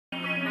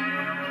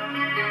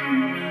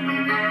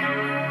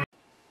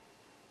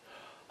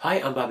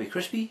Hi, I'm Bobby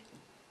Crispy.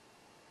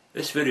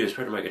 This video is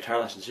part of my guitar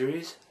lesson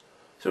series.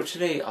 So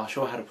today I'll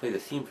show how to play the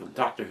theme from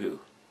Doctor Who.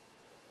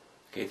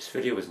 Okay, this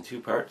video is in two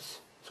parts.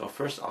 So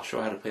first I'll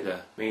show how to play the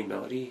main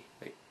melody.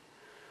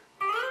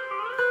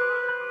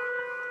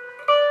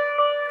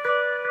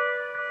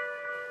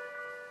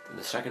 In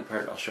the second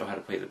part I'll show how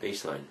to play the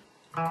bass line.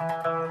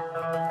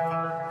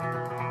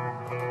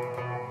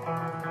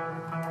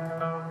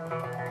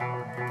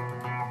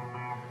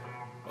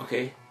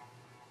 Okay,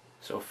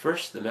 so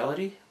first the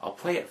melody, I'll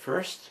play it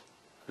first,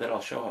 and then I'll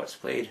show how it's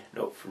played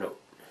note for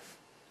note,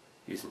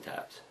 using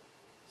tabs.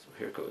 So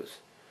here it goes.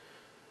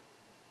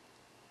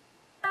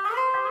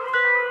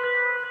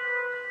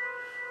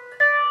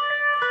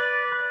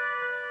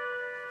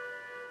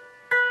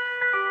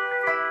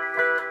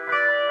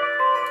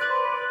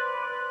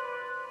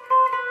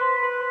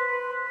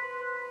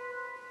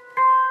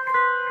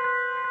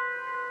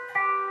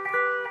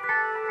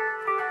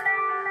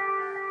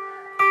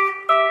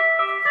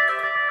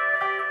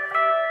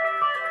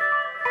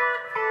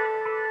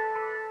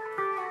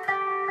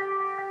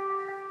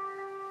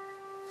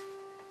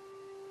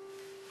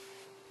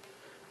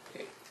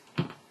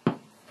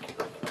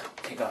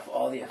 Take off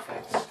all the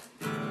effects.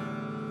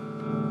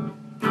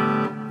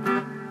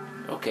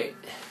 Okay.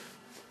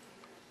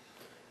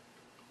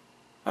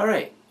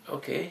 Alright,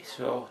 okay,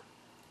 so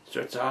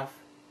starts off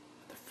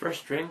the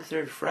first string,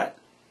 3rd fret,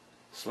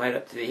 slide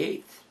up to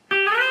the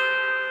 8th,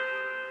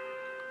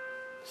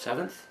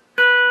 7th,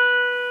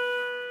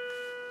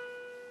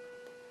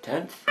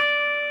 10th,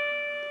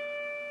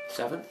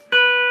 7th.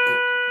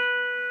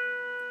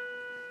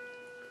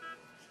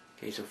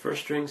 Okay, so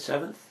first string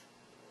 7th,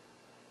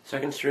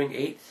 second string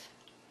 8th,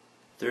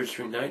 3rd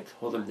string 9th,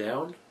 hold them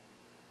down,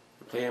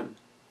 and play them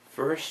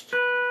 1st,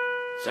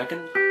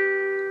 2nd,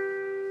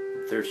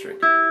 and 3rd string.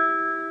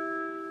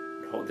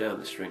 And hold down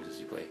the strings as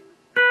you play.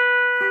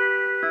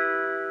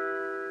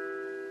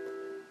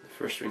 The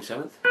 1st string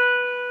 7th,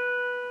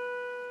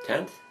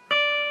 10th,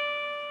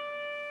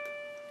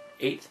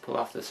 8th, pull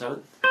off the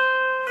 7th,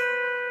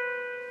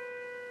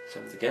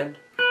 7th again,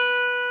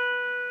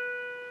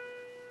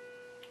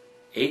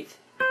 8th,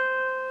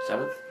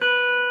 7th,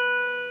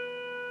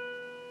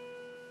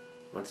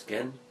 once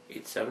again,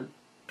 8th, 7th,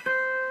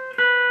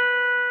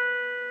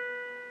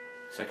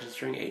 2nd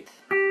string 8th,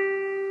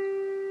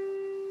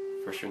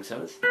 1st string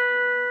 7th,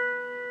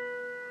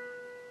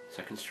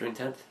 2nd string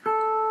 10th,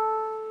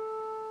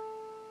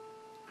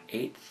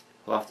 8th,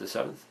 pull off the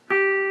 7th,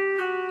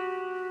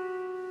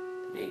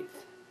 and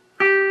 8th.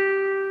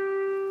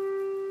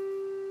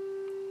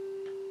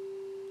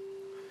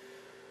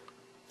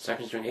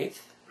 Second string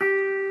 8th,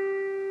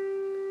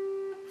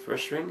 1st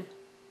string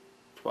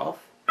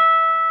 12th,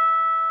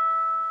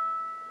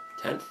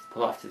 10th,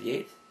 pull off to the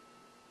 8th,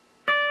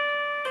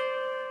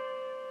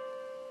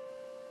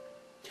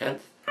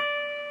 10th,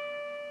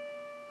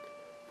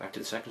 back to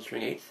the 2nd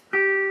string 8th,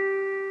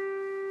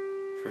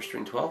 1st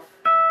string 12th,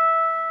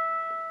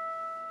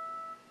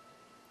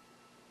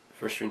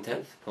 1st string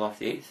 10th, pull off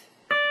the 8th,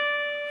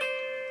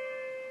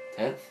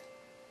 10th,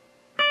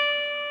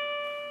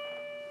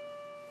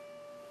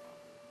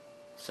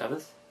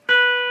 7th,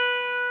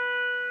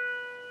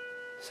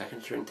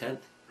 2nd string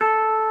 10th,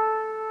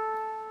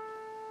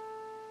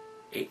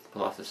 8th,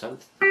 pull off the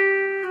 7th,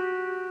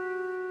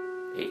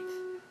 8th.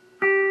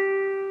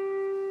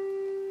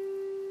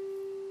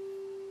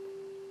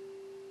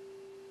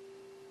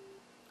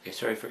 Okay,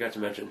 sorry, I forgot to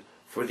mention,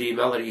 for the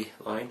melody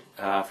line,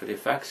 for the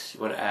effects,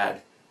 you want to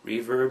add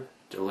reverb,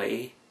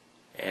 delay,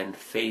 and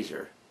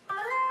phaser.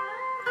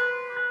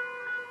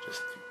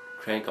 Just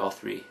crank all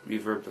three,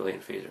 reverb, delay,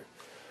 and phaser.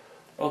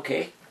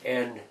 Okay,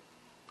 and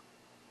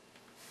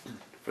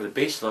for the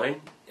bass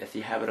line, if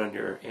you have it on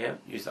your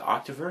amp, use the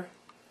octaver,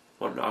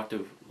 1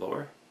 octave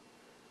lower,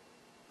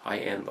 high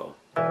and low.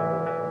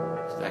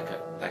 So that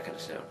kind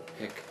of sound.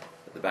 Pick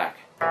at the back.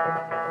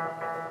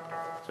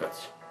 So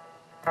it's.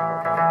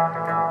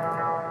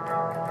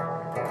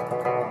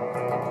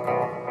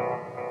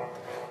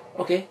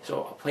 Okay,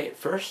 so I'll play it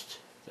first,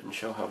 then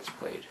show how it's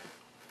played.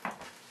 Here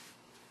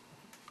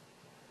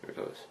it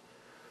goes.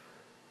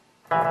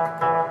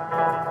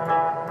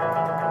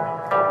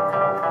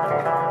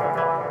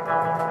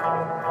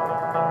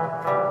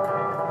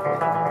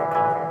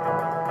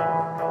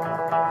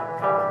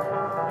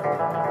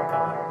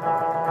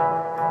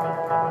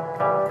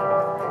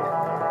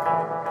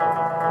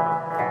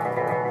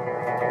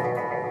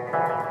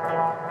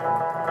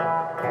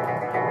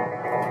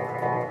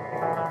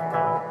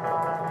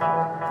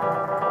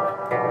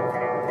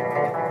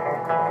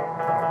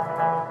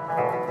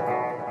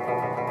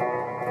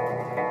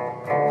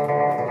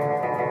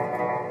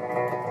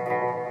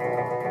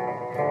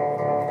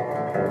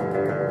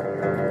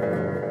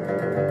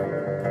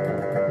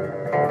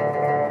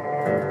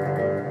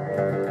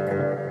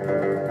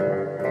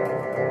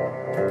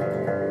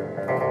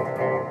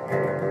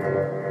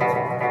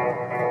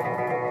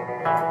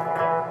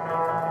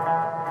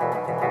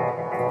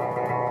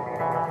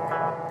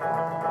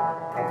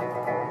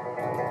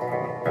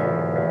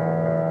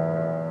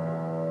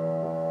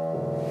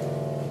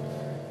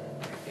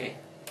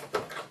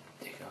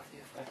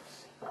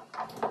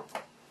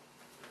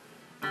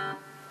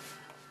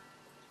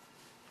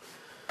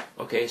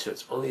 Okay, so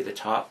it's only the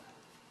top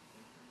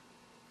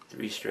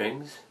 3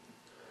 strings.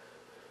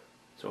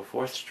 So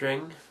 4th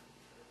string,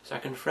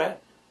 2nd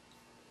fret.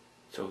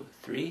 So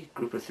 3,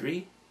 group of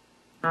 3.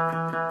 Then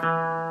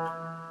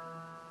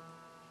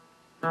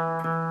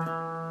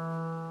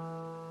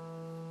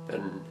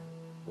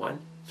 1.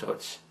 So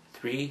it's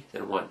 3,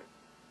 then 1.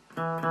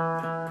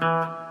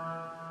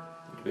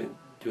 We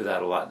do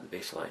that a lot in the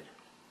bass line.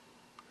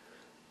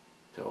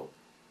 So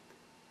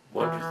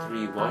 1, 2,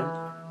 3,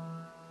 1.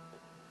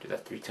 Do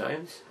that 3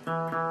 times.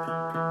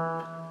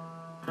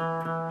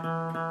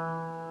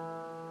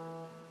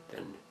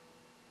 Then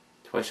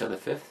twice on the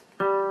 5th.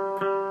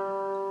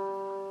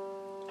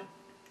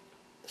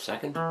 The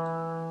 2nd.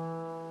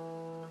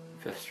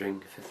 5th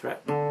string, 5th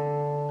fret.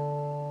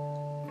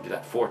 Do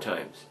that 4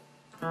 times.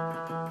 4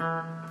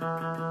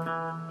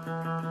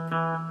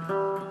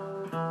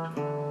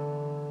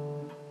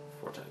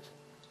 times.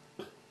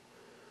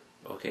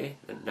 Okay,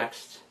 then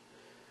next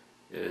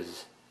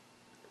is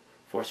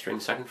 4th string,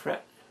 2nd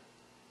fret.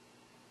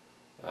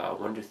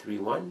 1, 2, 3,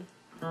 1.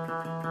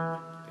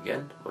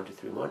 Again, 1, 2,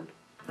 3, 1.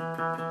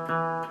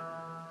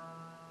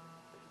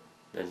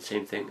 Then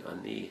same thing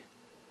on the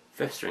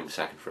 5th string,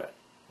 2nd fret.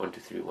 1,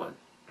 2, 3, 1.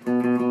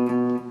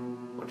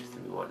 1, 2,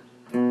 3, 1.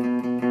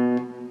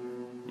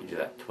 You do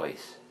that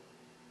twice.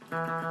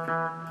 That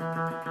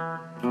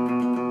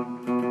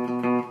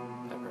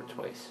part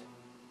twice.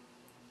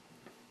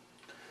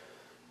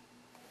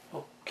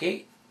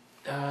 Okay,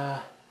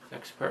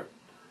 next part.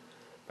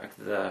 Back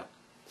to the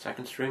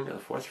 2nd string of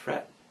the 4th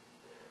fret.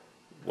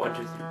 1,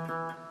 2, 3.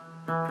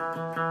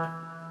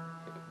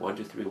 1,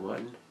 2, 3,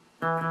 1.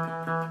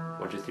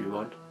 1, 2, 3,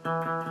 1.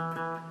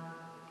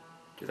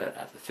 Do that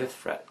at the 5th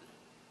fret.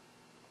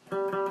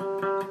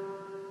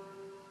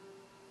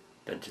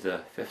 Then to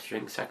the 5th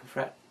string, 2nd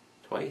fret,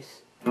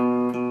 twice.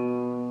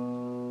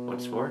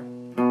 Once more.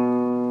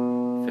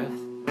 5th.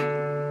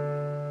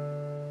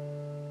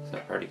 So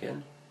that part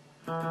again.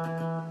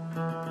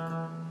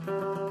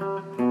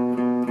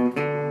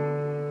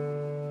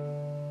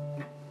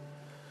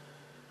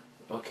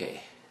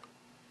 Okay,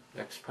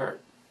 next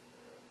part.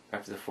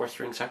 Back to the 4th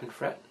string, 2nd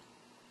fret.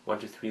 1,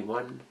 2, 3,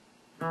 1.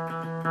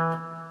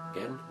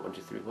 Again, 1,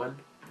 2, 3, 1.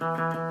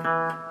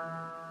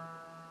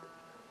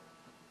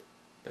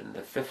 Then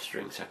the 5th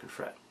string, 2nd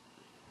fret.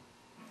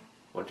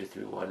 1, 2,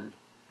 3, 1.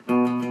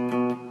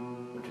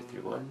 1, 2,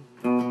 3, 1.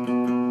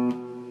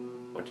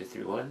 1, 2,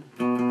 3, 1.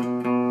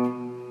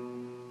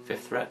 5th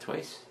fret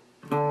twice.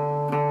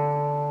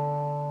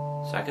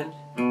 2nd.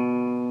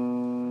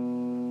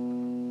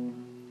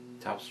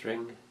 Top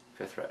string,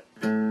 5th fret.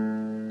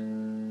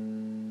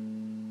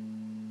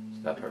 So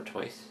that part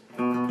twice.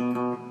 You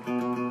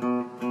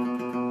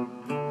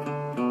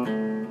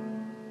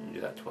do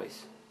that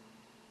twice.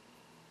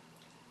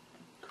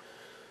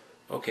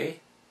 Okay.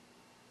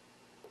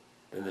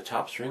 Then the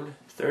top string,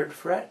 3rd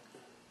fret.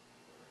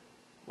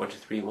 1, 2,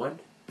 3, 1.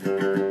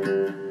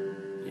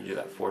 You do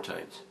that 4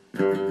 times.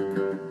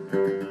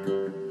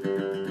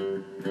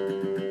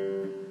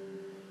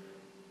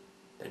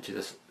 Then to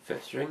the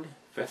 5th string,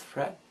 5th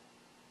fret.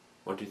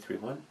 1, 2, 3,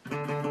 1.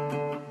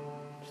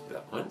 Just do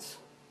that once.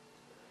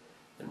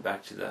 Then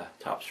back to the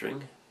top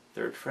string,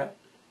 3rd fret.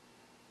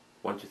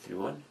 1, 2, 3,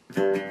 1.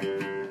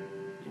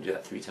 You do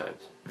that 3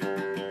 times.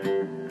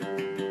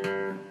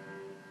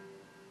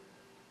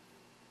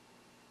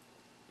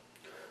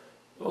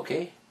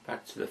 Okay,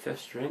 back to the 5th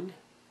string,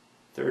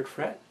 3rd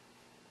fret.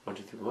 1,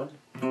 2, 3, 1.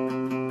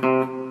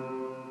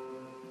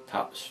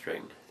 Top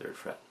string, 3rd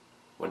fret.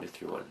 1, 2,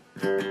 3, 1.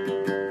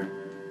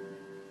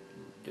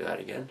 Do that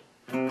again.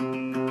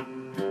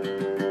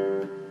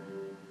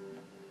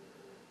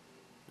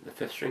 The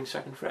 5th string,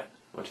 2nd fret.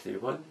 1, 2, 3,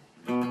 1.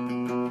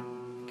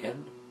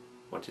 Again.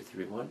 1, 2,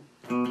 3, 1.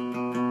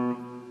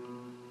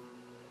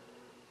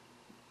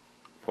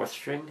 4th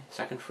string,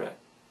 2nd fret.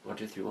 1,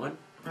 2, 3, 1.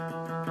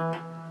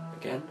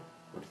 Again.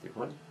 1, 2, 3,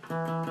 1.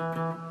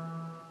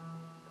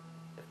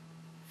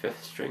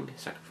 5th string,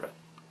 2nd fret.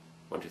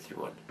 1, 2, 3,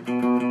 1.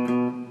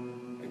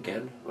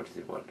 Again. 1, 2,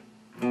 3, 1.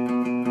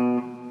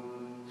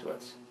 So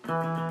it's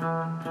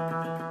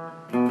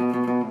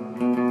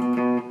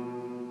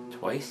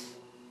twice.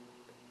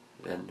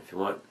 Then if you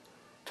want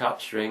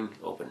top string,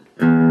 open.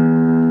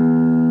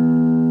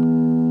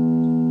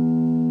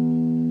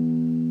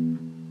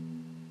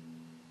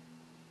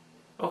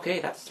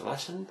 Okay, that's the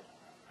lesson.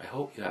 I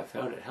hope you have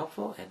found it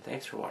helpful, and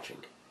thanks for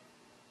watching.